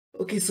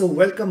Okay, so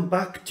welcome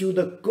back to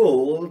the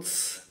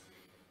goals.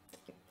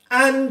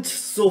 And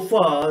so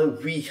far,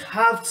 we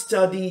have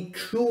studied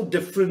through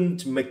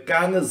different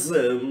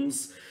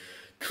mechanisms,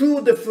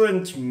 through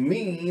different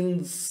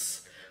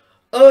means,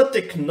 a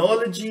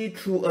technology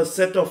through a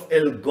set of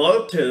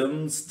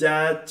algorithms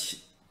that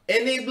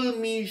enable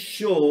me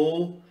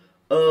show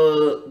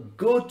a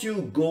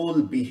go-to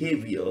goal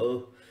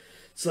behavior.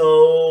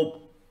 So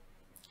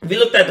we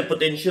looked at the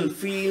potential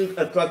field,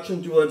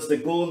 attraction towards the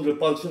goal,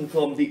 repulsion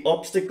from the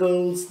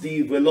obstacles,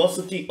 the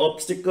velocity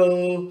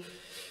obstacle,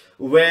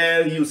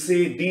 where you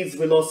say these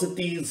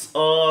velocities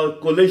are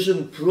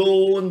collision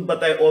prone,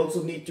 but I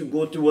also need to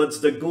go towards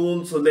the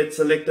goal, so let's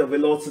select a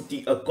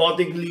velocity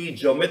accordingly.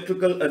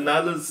 Geometrical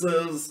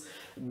analysis,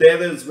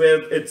 there is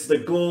where it's the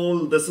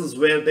goal, this is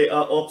where there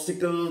are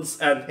obstacles,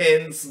 and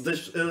hence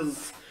this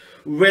is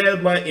where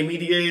my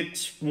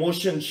immediate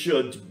motion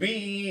should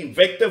be.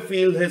 Vector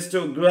field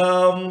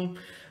histogram,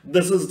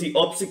 this is the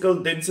obstacle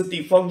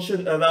density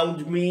function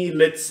around me.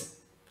 Let's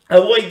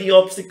avoid the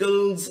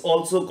obstacles,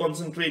 also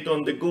concentrate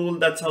on the goal.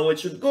 That's how it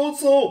should go.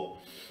 So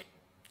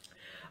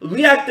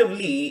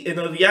reactively, in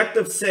a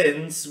reactive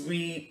sense,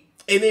 we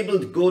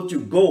enabled go to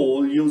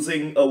goal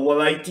using a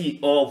variety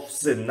of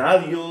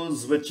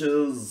scenarios, which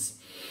is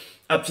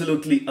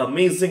absolutely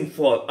amazing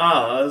for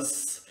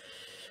us.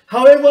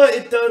 However,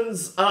 it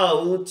turns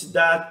out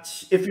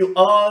that if you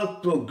are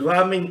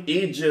programming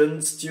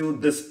agents to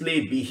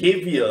display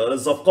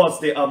behaviors, of course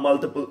there are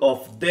multiple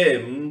of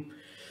them.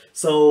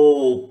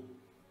 So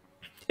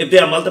if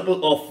there are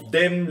multiple of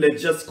them,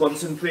 let's just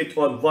concentrate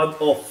on one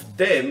of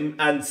them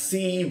and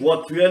see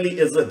what really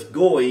isn't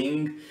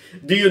going.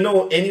 Do you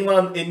know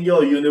anyone in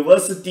your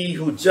university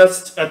who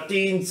just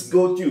attains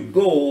go to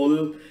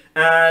goal,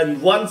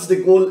 and once the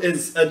goal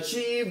is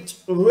achieved,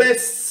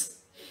 rests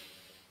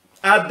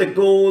at the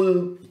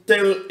goal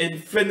till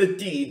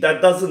infinity?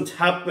 That doesn't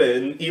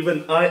happen.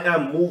 Even I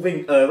am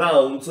moving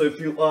around. So if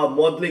you are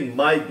modeling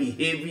my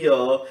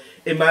behavior,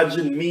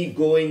 imagine me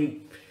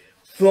going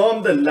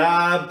from the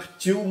lab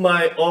to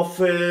my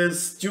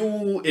office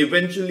to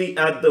eventually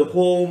at the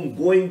home,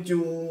 going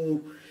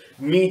to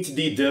meet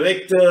the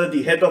director,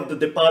 the head of the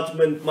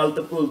department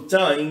multiple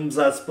times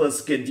as per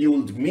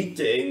scheduled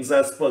meetings,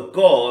 as per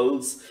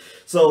calls.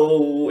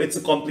 So it's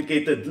a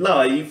complicated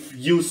life.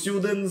 You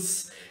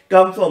students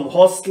come from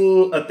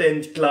hostel,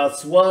 attend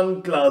class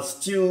 1, class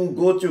 2,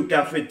 go to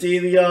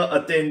cafeteria,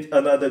 attend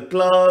another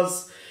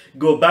class,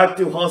 go back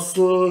to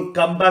hostel,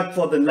 come back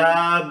for the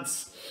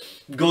labs,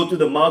 go to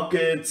the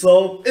market.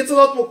 So it's a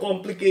lot more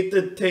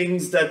complicated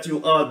things that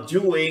you are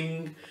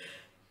doing.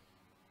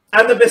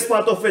 And the best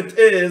part of it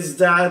is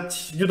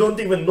that you don't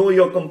even know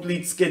your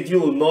complete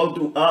schedule, nor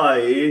do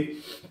I.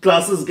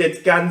 Classes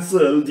get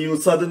cancelled, you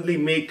suddenly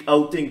make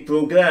outing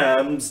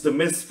programs, the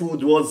mess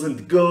food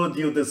wasn't good,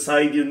 you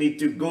decide you need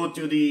to go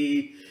to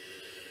the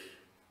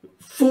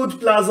food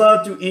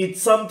plaza to eat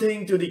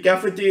something, to the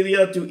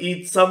cafeteria to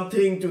eat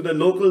something, to the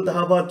local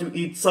dhaba to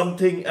eat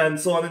something, and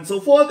so on and so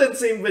forth. And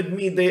same with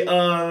me, there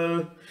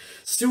are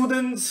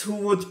students who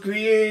would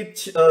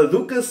create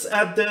ruckus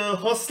at the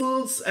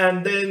hostels,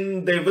 and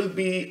then there will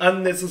be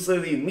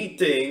unnecessary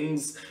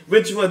meetings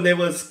which were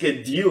never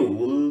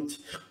scheduled.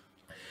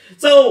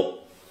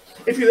 So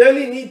if you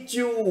really need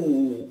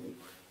to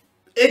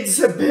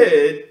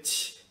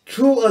exhibit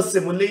through a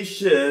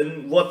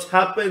simulation what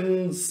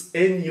happens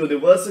in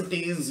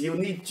universities, you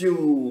need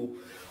to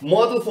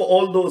model for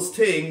all those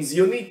things.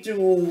 You need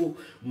to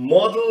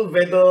model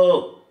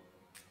whether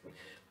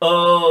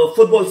a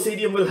football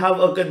stadium will have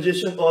a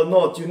congestion or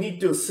not. You need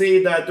to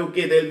say that,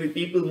 okay, there will be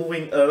people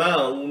moving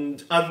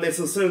around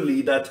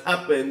unnecessarily. That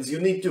happens. You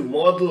need to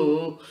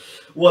model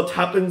what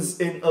happens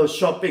in a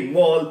shopping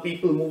mall,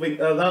 people moving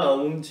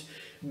around.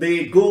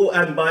 They go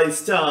and buy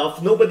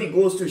stuff. Nobody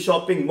goes to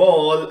shopping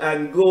mall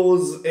and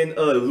goes in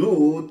a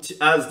route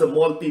as the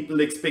mall people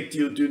expect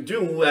you to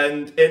do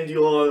and end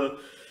your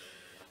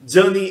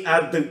journey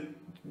at the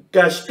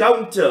cash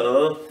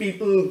counter.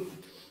 People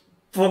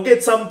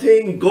forget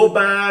something, go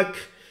back,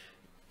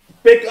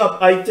 pick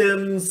up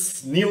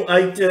items, new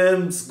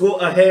items, go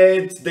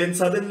ahead, then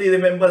suddenly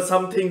remember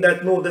something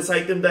that, no, this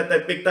item that I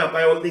picked up,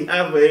 I already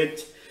have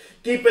it.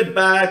 Keep it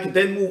back,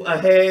 then move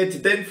ahead,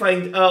 then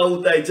find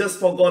out I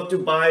just forgot to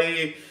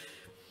buy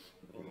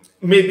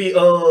maybe a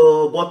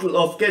bottle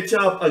of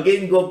ketchup,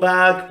 again go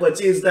back,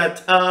 purchase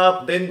that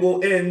up, then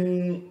go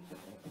in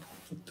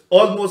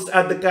almost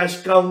at the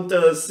cash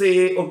counter,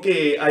 say,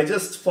 okay, I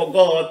just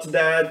forgot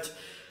that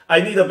I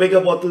need a bigger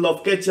bottle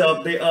of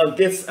ketchup, there are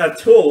guests at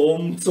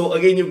home, so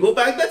again you go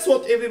back. That's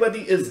what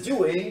everybody is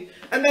doing,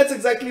 and that's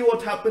exactly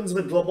what happens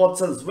with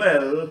robots as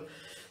well.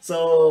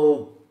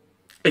 So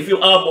if you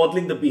are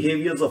modeling the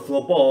behaviors of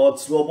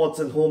robots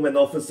in home and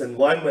office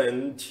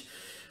environment,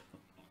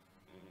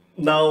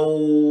 now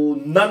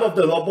none of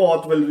the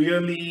robot will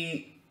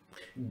really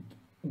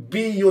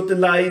be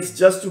utilized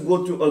just to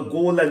go to a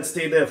goal and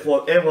stay there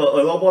forever.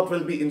 A robot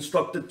will be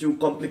instructed to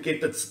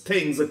complicated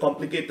things,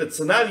 complicated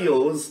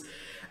scenarios,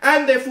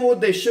 and therefore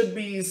there should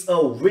be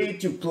a way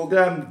to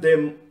program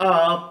them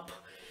up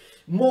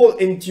more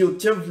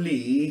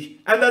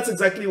intuitively, and that's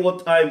exactly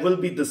what I will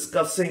be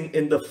discussing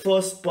in the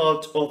first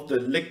part of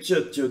the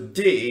lecture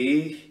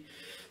today.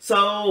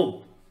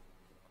 So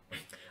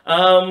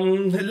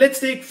let's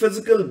take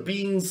physical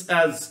beings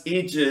as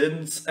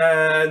agents,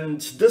 and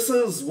this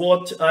is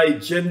what I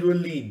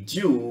generally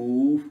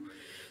do.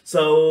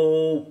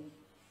 So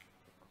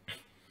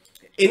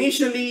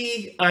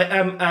initially I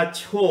am at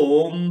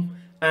home,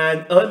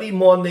 and early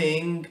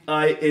morning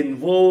I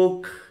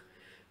invoke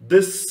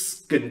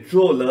this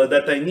controller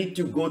that I need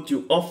to go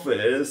to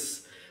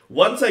office.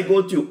 Once I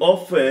go to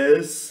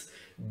office,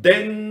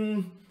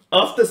 then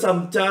after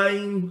some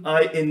time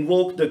I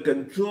invoke the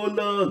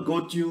controller,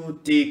 go to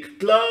take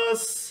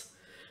class.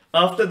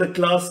 After the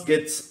class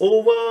gets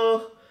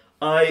over,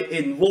 I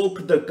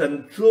invoke the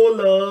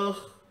controller,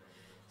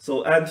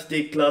 so and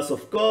take class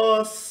of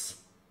course.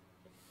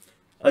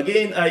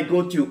 Again I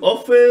go to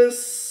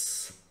office,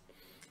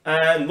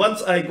 and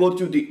once I go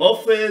to the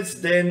office,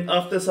 then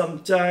after some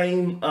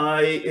time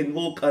I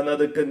invoke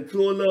another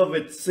controller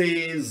which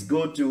says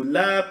go to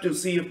lab to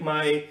see if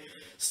my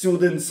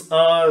students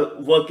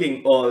are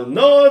working or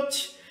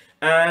not.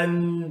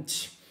 And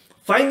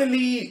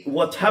finally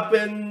what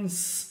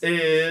happens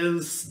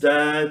is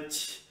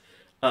that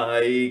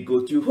I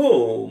go to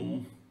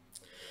home.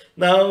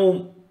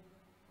 Now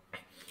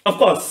of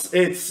course,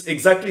 it's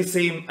exactly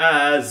same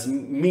as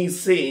me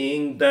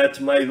saying that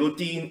my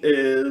routine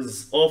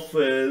is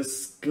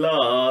office,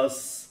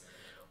 class,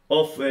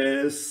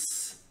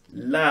 office,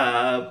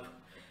 lab,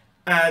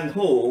 and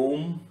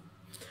home.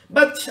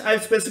 But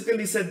I've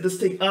specifically set this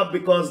thing up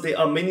because there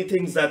are many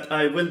things that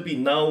I will be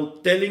now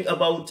telling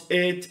about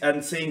it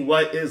and saying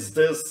why is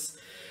this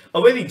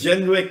a very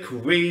generic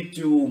way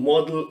to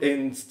model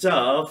in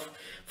stuff.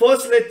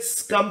 First,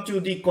 let's come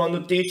to the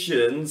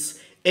connotations.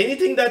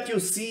 Anything that you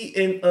see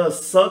in a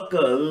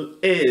circle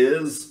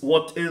is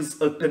what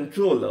is a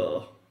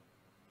controller.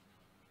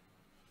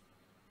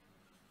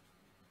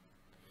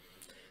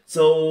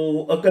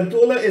 So a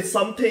controller is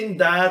something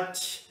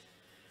that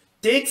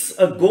takes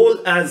a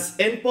goal as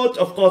input,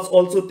 of course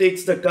also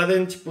takes the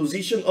current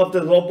position of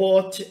the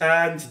robot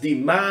and the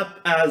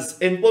map as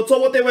input. So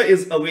whatever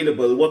is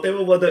available,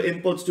 whatever were the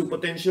inputs to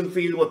potential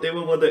field,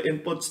 whatever were the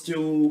inputs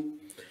to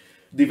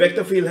the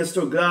vector field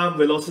histogram,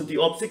 velocity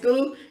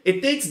obstacle,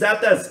 it takes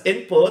that as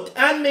input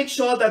and makes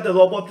sure that the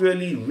robot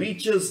really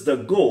reaches the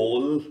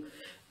goal.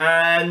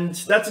 And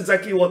that's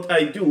exactly what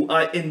I do.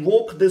 I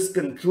invoke this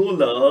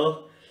controller.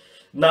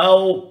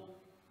 Now,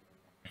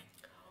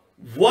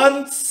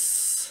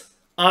 once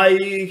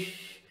I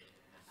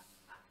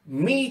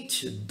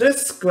meet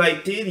this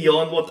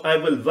criterion, what I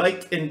will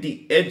write in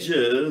the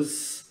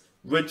edges,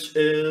 which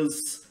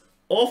is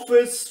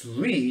office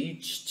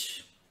reached,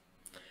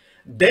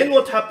 then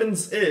what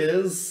happens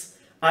is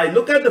I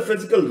look at the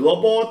physical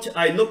robot,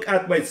 I look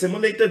at my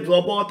simulated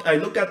robot, I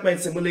look at my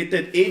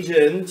simulated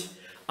agent,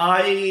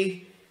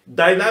 I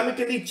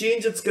dynamically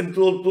change its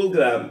control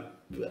program.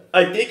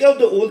 I take out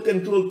the old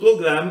control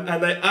program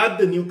and I add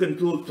the new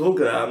control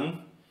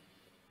program.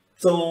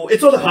 So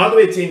it's not a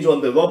hardware change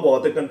on the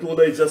robot, the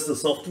controller is just the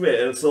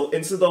software. So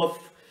instead of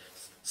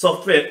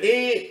software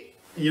A,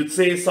 you'd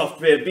say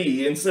software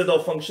B. Instead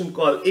of function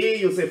call A,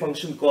 you say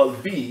function call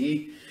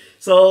B.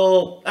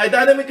 So I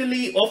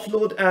dynamically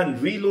offload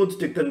and reload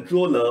the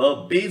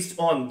controller based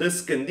on this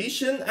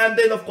condition, and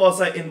then of course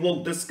I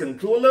invoke this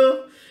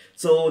controller.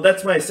 So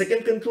that's my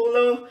second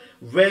controller.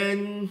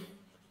 When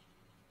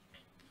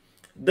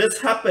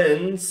this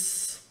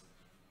happens,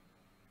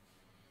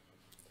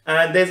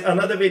 and there's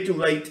another way to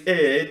write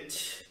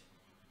it.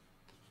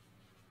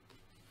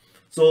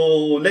 So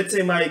let's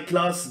say my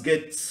class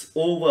gets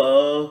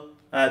over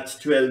at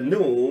 12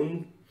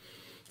 noon.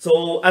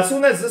 So as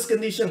soon as this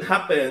condition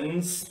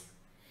happens,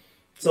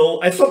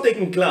 so I stop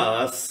taking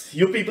class.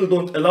 You people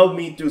don't allow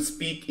me to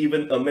speak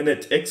even a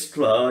minute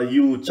extra.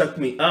 You chuck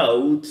me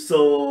out.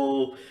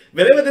 So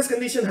whenever this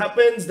condition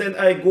happens, then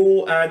I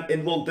go and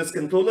invoke this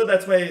controller.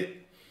 That's my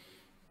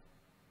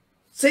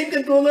same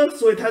controller,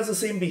 so it has the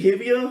same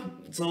behavior.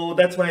 So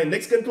that's my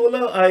next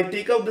controller. I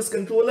take out this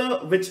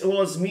controller, which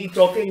was me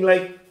talking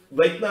like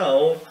right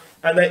now,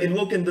 and I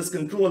invoke in this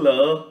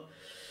controller.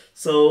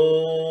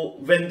 So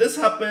when this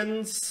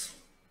happens,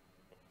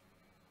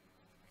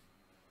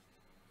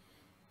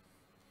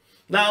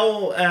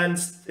 now, and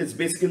it's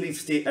basically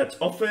stay at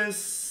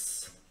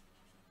office.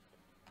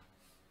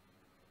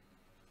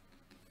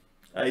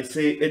 I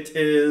say it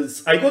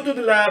is, I go to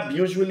the lab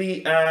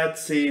usually at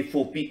say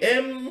 4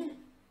 p.m.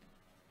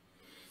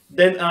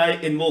 Then I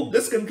invoke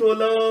this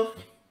controller.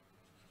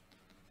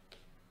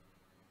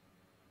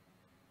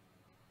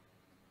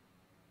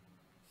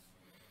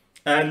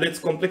 And let's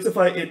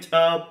complexify it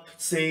up,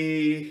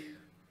 say,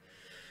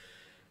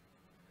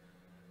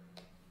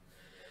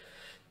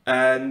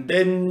 and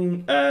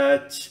then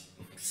at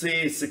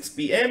say 6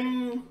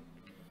 p.m.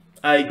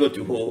 I go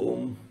to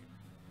home.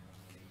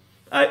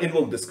 I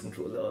invoke this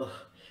controller.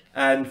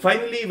 And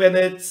finally, when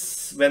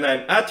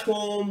I'm at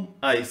home,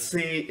 I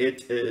say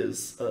it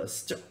is a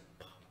stop.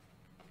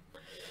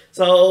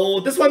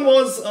 So this one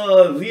was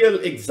a real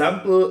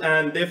example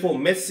and therefore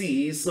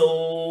messy.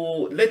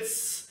 So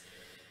let's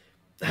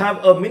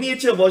have a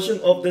miniature version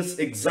of this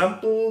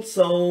example.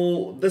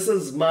 So this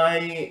is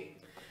my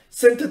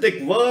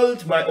synthetic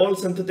world. My all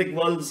synthetic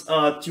worlds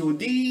are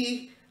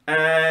 2D.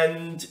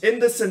 And in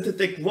the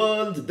synthetic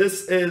world,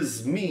 this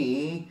is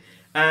me.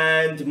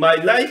 And my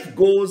life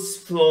goes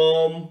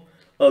from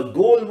a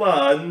goal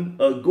 1,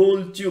 a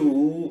goal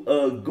 2,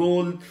 a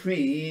goal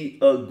 3,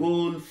 a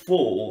goal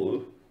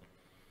 4.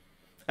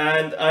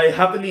 And I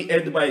happily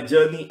end my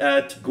journey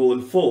at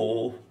goal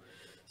 4.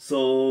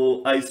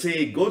 So I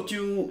say go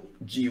to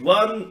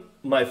G1,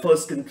 my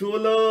first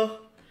controller.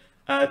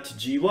 At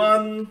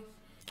G1,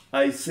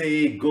 I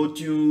say go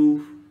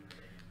to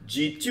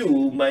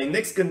G2, my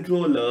next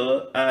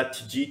controller. At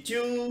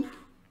G2,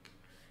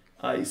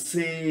 I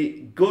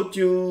say go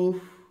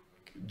to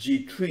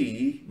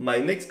G3, my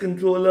next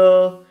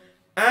controller.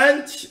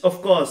 And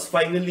of course,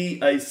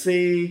 finally, I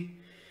say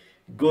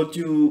go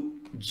to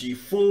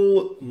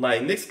G4, my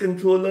next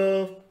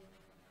controller.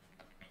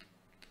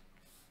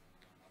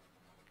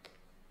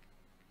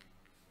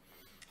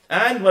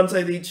 And once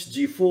I reach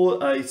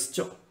G4, I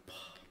stop.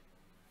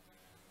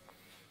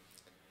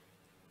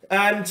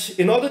 And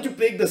in order to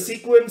break the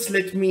sequence,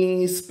 let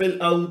me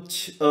spell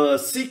out a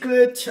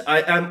secret.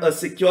 I am a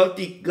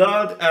security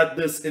guard at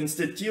this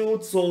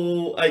institute,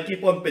 so I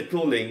keep on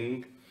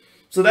patrolling.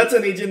 So that's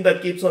an agent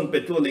that keeps on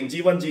patrolling,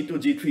 G1, G2,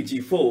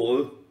 G3,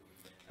 G4.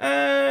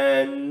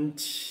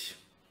 And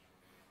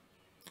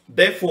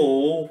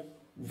therefore,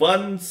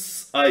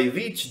 once I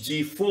reach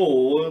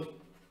G4,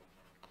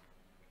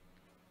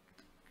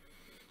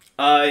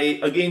 I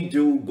again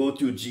do go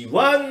to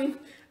G1,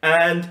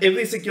 and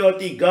every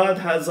security guard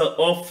has an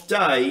off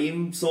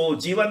time. So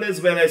G1 is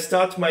where I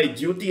start my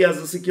duty as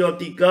a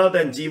security guard,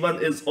 and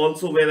G1 is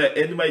also where I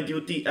end my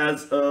duty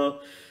as a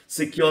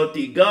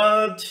security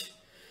guard.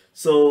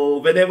 So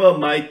whenever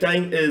my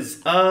time is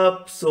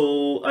up,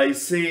 so I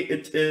say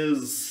it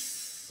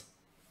is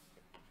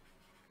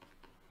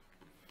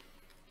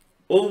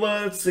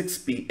over 6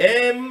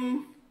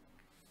 p.m.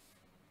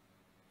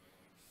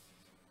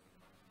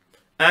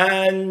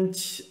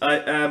 and I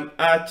am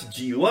at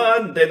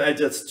G1, then I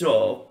just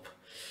stop.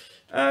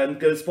 And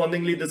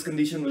correspondingly, this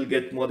condition will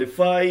get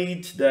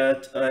modified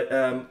that I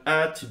am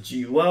at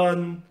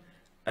G1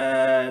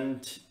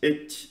 and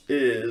it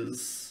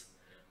is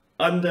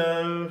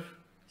under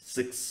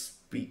 6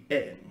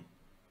 p.m.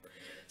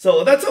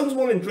 So that sounds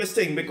more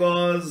interesting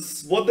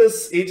because what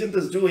this agent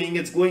is doing,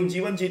 it's going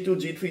G1, G2,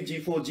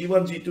 G3, G4,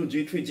 G1, G2,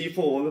 G3,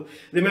 G4.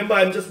 Remember,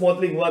 I'm just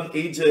modeling one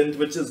agent,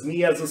 which is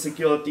me as a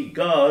security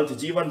guard,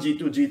 G1,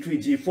 G2, G3,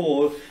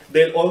 G4.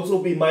 There'll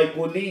also be my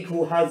colleague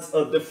who has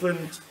a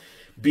different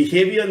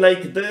behavior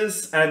like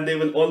this, and they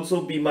will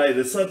also be my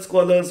research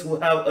scholars who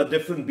have a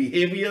different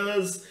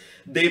behaviors.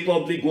 They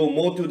probably go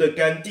more to the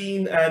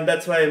canteen, and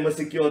that's why I'm a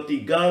security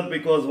guard,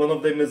 because one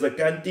of them is a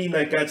canteen.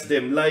 I catch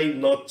them live,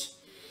 not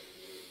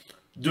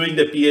doing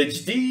the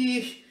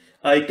PhD.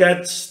 I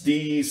catch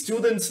the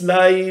students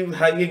live,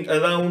 hanging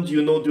around,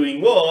 you know,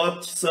 doing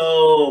what.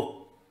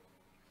 So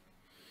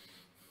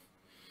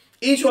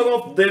each one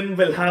of them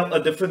will have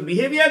a different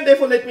behavior, and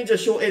therefore let me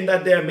just show in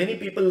that there are many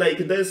people like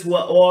this who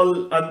are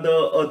all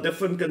under a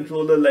different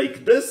controller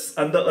like this,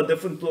 under a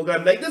different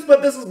program like this,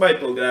 but this is my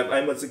program.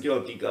 I'm a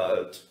security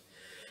guard.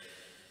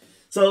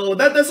 So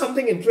that is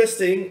something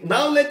interesting.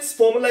 Now let's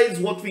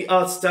formalize what we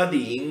are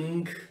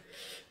studying.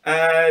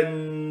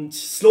 And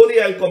slowly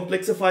I'll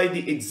complexify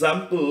the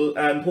example,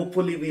 and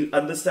hopefully we'll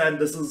understand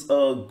this is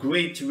a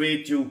great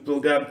way to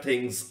program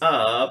things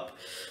up.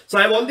 So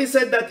I've already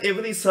said that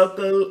every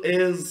circle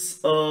is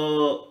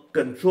a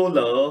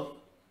controller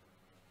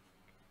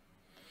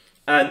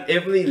and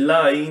every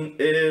line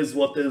is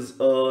what is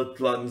a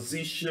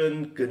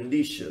transition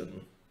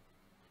condition.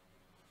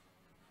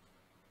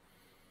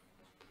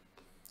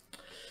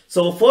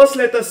 So first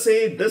let us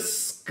say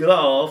this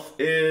graph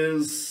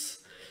is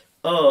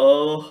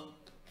a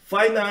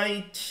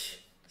finite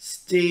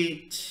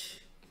state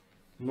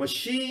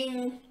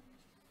machine,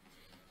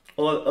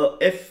 or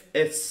a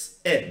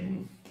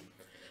FSM.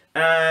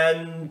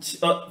 And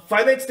a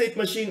finite state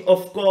machine,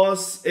 of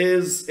course,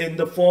 is in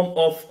the form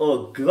of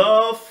a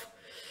graph.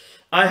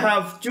 I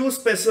have two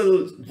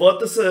special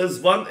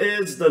vertices. One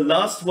is the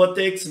last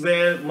vertex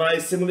where my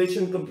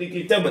simulation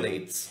completely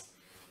terminates.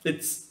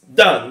 It's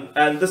done.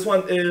 And this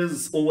one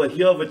is over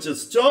here, which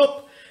is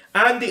stop.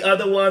 And the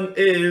other one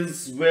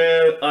is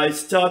where I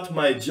start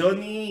my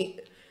journey.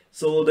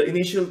 So the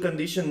initial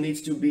condition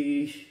needs to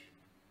be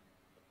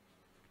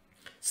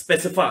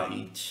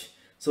specified.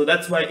 So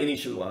that's my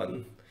initial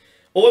one.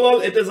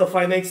 Overall, it is a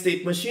finite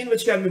state machine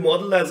which can be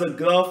modeled as a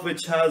graph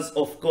which has,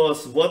 of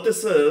course,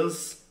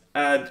 vertices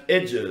and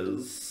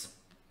edges.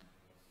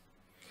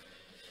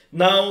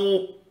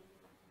 Now,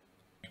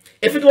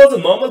 if it was a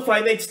normal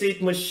finite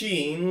state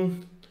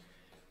machine,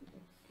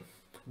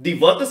 the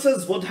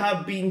vertices would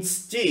have been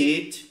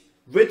state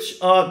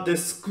which are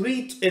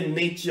discrete in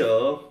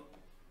nature,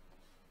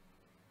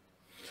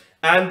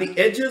 and the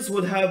edges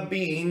would have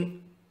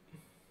been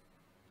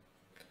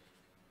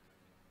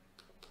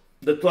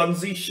the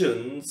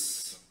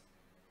transitions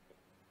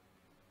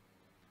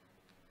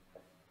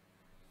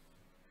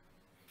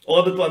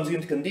or the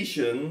transient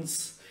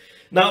conditions.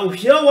 Now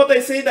here what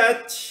I say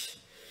that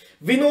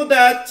we know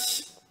that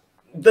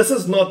this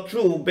is not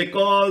true,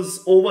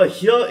 because over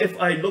here if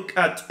I look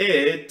at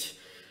it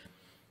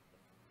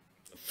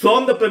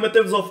from the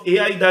primitives of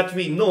AI that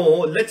we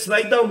know, let's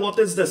write down what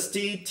is the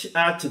state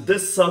at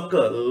this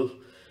circle.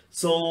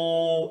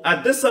 So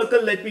at this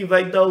circle, let me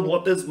write down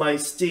what is my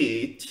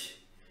state.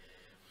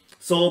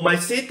 So my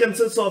state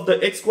consists of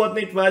the x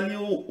coordinate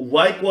value,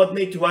 y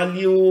coordinate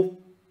value,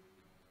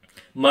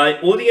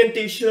 my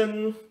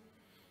orientation,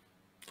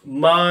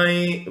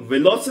 my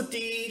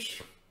velocity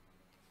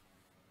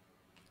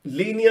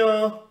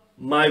linear,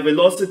 my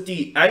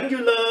velocity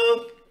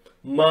angular,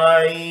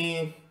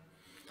 my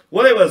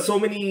whatever, so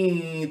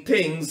many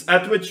things,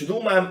 at which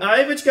room am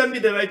I, which can be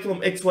derived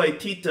from x, y,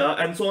 theta,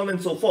 and so on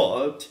and so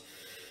forth.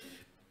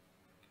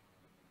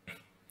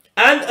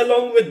 And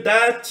along with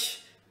that,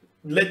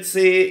 let's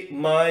say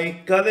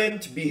my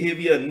current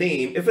behavior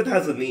name, if it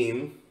has a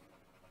name.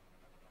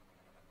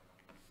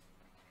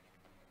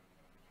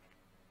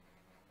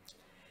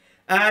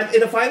 And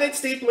in a finite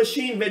state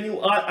machine, when you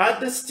are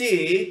at the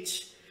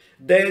state,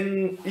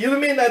 then you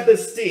remain at the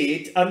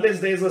state unless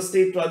there is a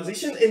state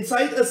transition.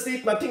 Inside a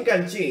state, nothing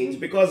can change,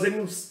 because then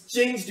you've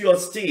changed your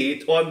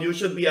state, or you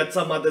should be at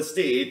some other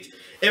state.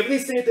 Every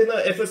state in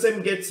a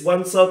FSM gets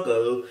one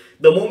circle.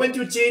 The moment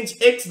you change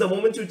X, the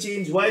moment you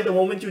change Y, the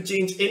moment you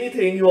change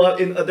anything, you are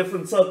in a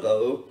different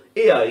circle.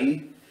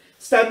 AI,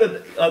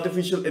 standard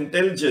artificial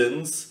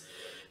intelligence.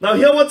 Now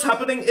here what's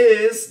happening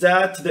is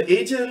that the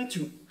agent,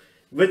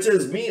 which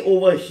is me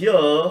over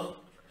here,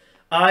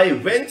 I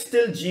went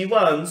till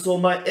G1, so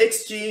my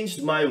X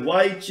changed, my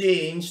Y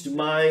changed,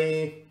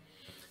 my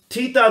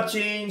theta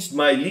changed,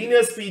 my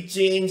linear speed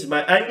changed,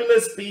 my angular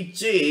speed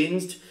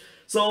changed.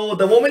 So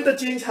the moment the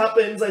change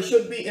happens, I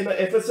should be in a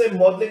FSM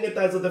modeling it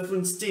as a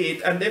different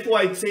state, and therefore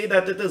I'd say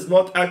that it is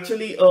not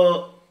actually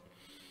a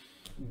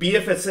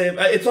BFSM,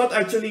 it's not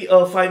actually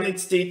a finite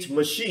state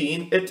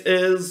machine, it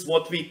is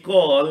what we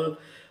call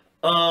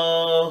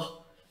a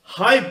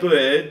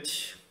hybrid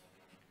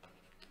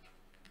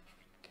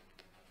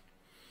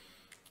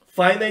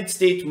finite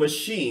state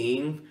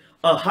machine.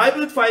 A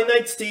hybrid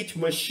finite state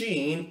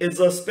machine is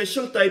a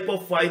special type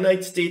of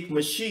finite state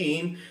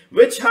machine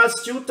which has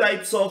two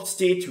types of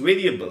state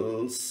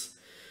variables.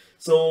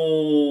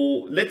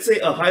 So let's say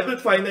a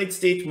hybrid finite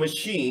state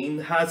machine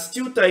has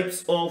two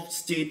types of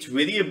state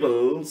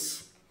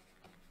variables.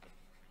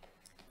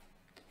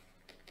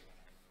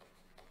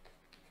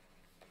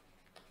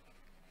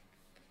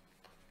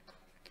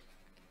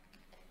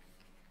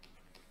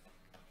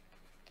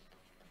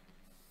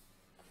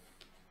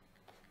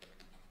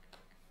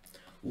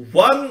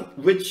 One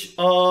which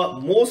are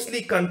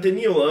mostly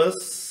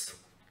continuous,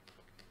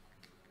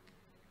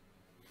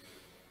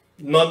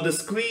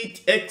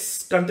 non-discrete,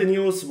 x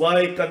continuous,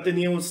 y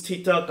continuous,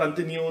 theta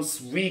continuous,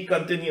 v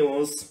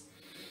continuous,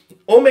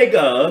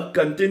 omega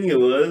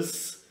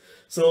continuous.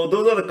 So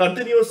those are the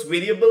continuous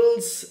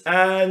variables,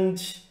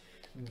 and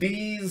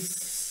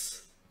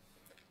these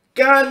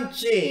can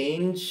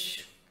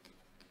change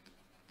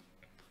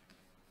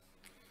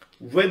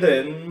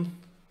within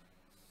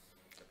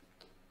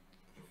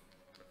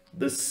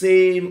the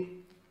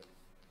same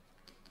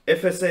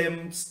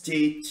FSM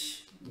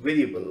state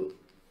variable,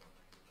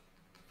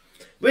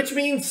 which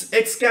means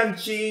x can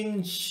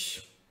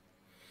change,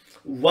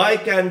 y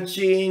can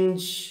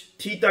change,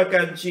 theta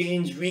can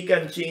change, v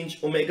can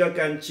change, omega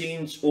can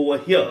change over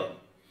here.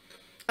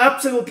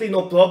 Absolutely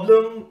no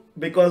problem,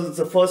 because it's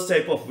the first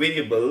type of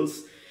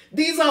variables.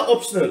 These are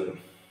optional.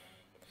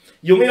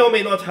 You may or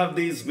may not have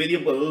these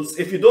variables.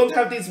 If you don't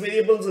have these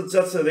variables, it's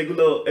just a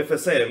regular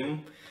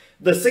FSM.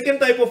 The second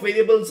type of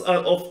variables are,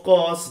 of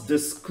course,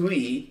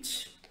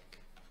 discrete,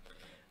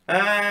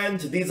 and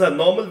these are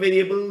normal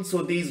variables,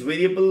 so these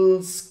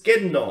variables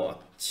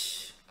cannot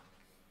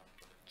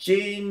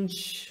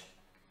change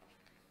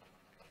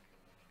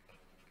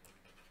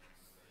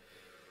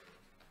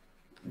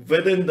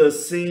within the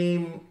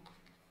same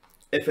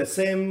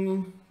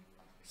FSM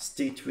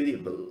state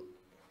variable.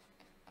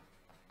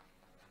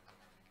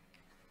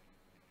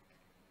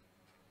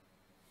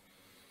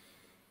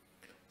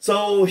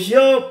 So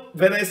here,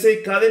 when I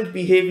say current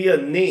behavior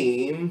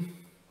name,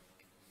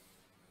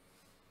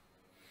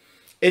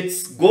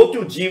 it's go to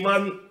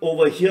G1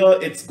 over here,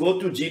 it's go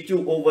to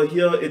G2 over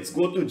here, it's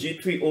go to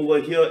G3 over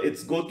here,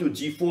 it's go to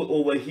G4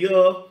 over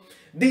here.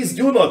 These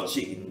do not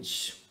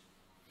change.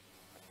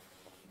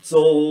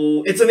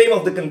 So it's the name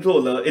of the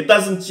controller. It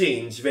doesn't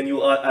change when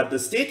you are at the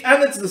state,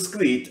 and it's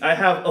discrete. I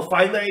have a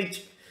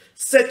finite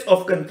set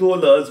of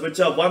controllers, which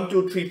are 1,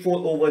 2, 3,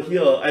 4 over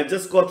here. I've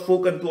just got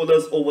 4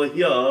 controllers over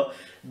here.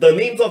 The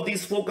names of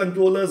these 4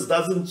 controllers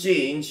doesn't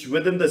change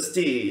within the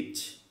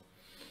state.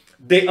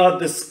 They are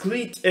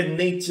discrete in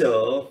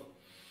nature,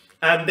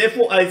 and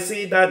therefore I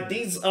say that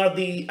these are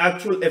the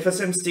actual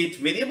FSM state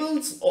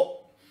variables.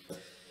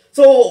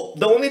 So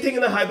the only thing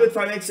in a hybrid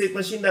finite state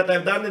machine that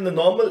I've done in the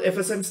normal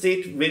FSM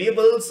state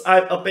variables,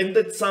 I've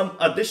appended some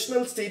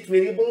additional state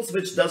variables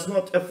which does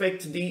not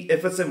affect the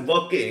FSM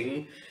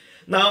working.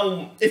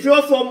 Now, if you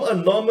are from a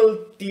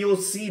normal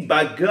TOC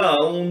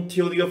background,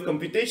 theory of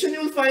computation,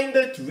 you'll find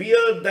it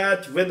weird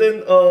that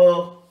within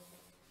a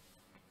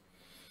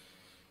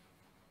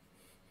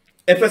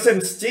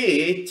FSM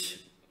state,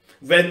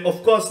 when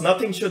of course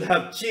nothing should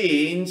have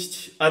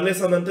changed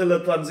unless and until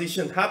a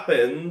transition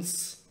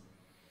happens,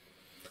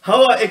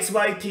 how are x,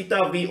 y,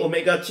 theta, v,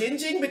 omega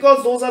changing?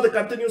 Because those are the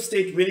continuous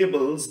state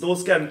variables.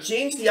 Those can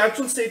change. The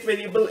actual state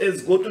variable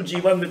is go to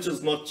G1, which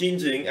is not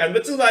changing, and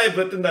which is why I've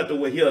written that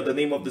over here, the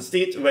name of the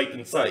state right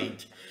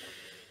inside.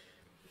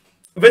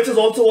 Which is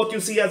also what you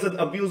see as an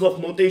abuse of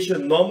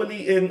notation.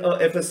 Normally in a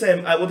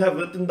FSM, I would have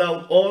written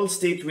down all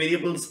state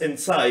variables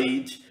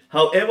inside.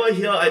 However,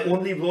 here I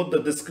only wrote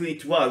the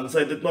discrete ones.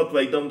 I did not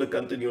write down the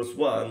continuous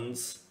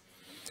ones.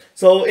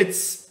 So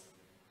it's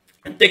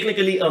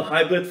technically a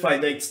hybrid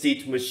finite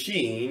state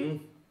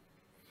machine,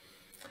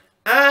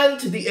 and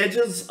the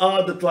edges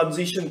are the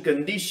transition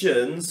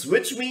conditions,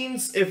 which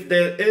means if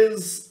there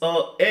is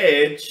a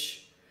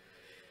edge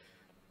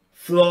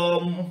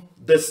from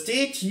the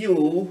state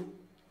U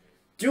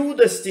to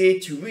the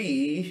state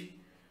V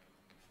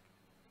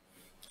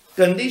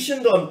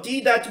conditioned on T,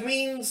 that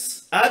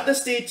means at the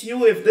state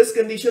U, if this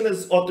condition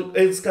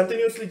is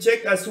continuously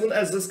checked, as soon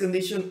as this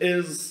condition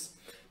is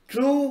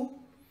true,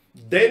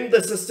 then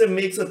the system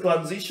makes a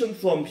transition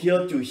from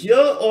here to here,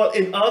 or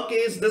in our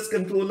case, this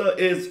controller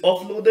is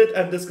offloaded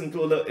and this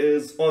controller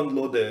is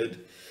onloaded.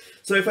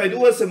 So if I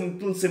do a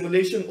simple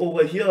simulation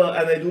over here,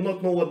 and I do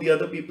not know what the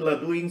other people are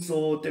doing,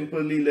 so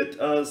temporarily let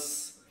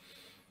us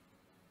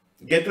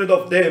get rid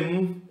of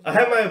them. I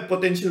have my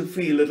potential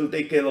field, it will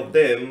take care of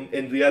them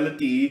in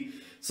reality.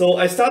 So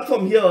I start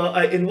from here,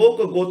 I invoke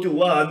a go to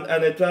 1,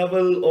 and I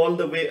travel all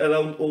the way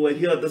around over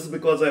here. This is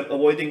because I'm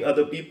avoiding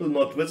other people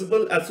not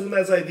visible. As soon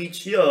as I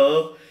reach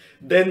here,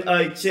 then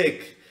I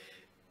check.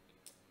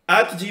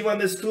 At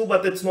G1 is true,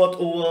 but it's not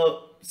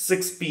over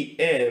 6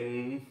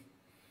 p.m.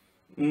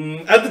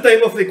 At the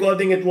time of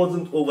recording, it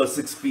wasn't over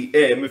 6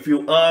 p.m. If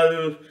you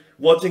are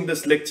watching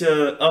this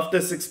lecture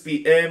after 6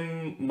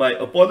 p.m., my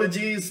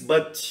apologies,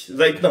 but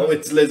right now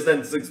it's less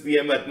than 6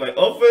 p.m. at my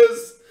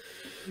office.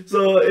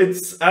 So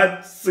it's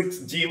at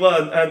 6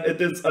 G1 and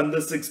it is under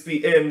 6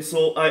 p.m.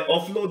 So I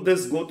offload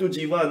this go to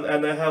G1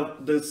 and I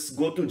have this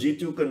go to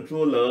G2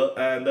 controller,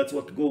 and that's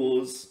what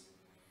goes.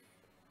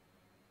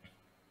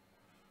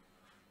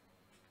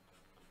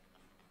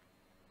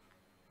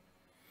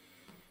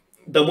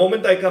 The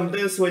moment I come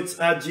this, so it's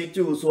at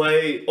G2. So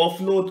I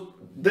offload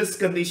this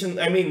condition.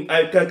 I mean,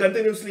 I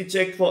continuously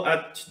check for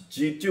at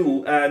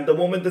G2, and the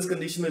moment this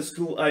condition is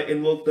true, I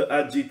invoke the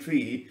at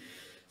G3.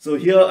 So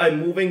here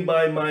I'm moving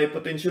by my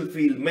potential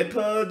field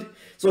method.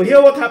 So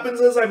here what happens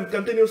is I'm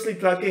continuously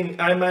tracking,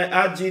 am I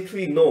at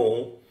G3?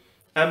 No.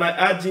 Am I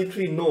at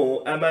G3?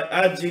 No. Am I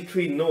at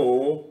G3?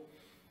 No.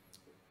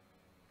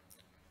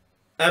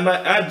 Am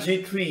I at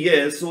G3?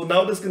 Yes. So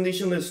now this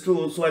condition is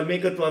true. So I'll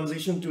make a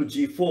transition to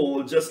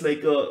G4 just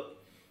like a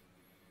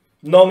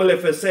normal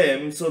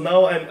FSM. So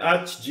now I'm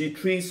at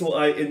G3. So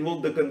I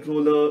invoke the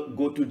controller,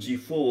 go to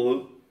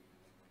G4.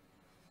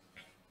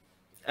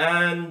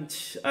 And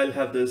I'll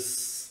have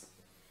this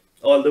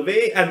all the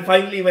way, and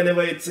finally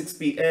whenever it's 6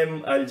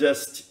 p.m. I'll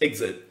just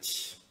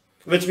exit,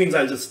 which means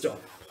I'll just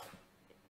stop.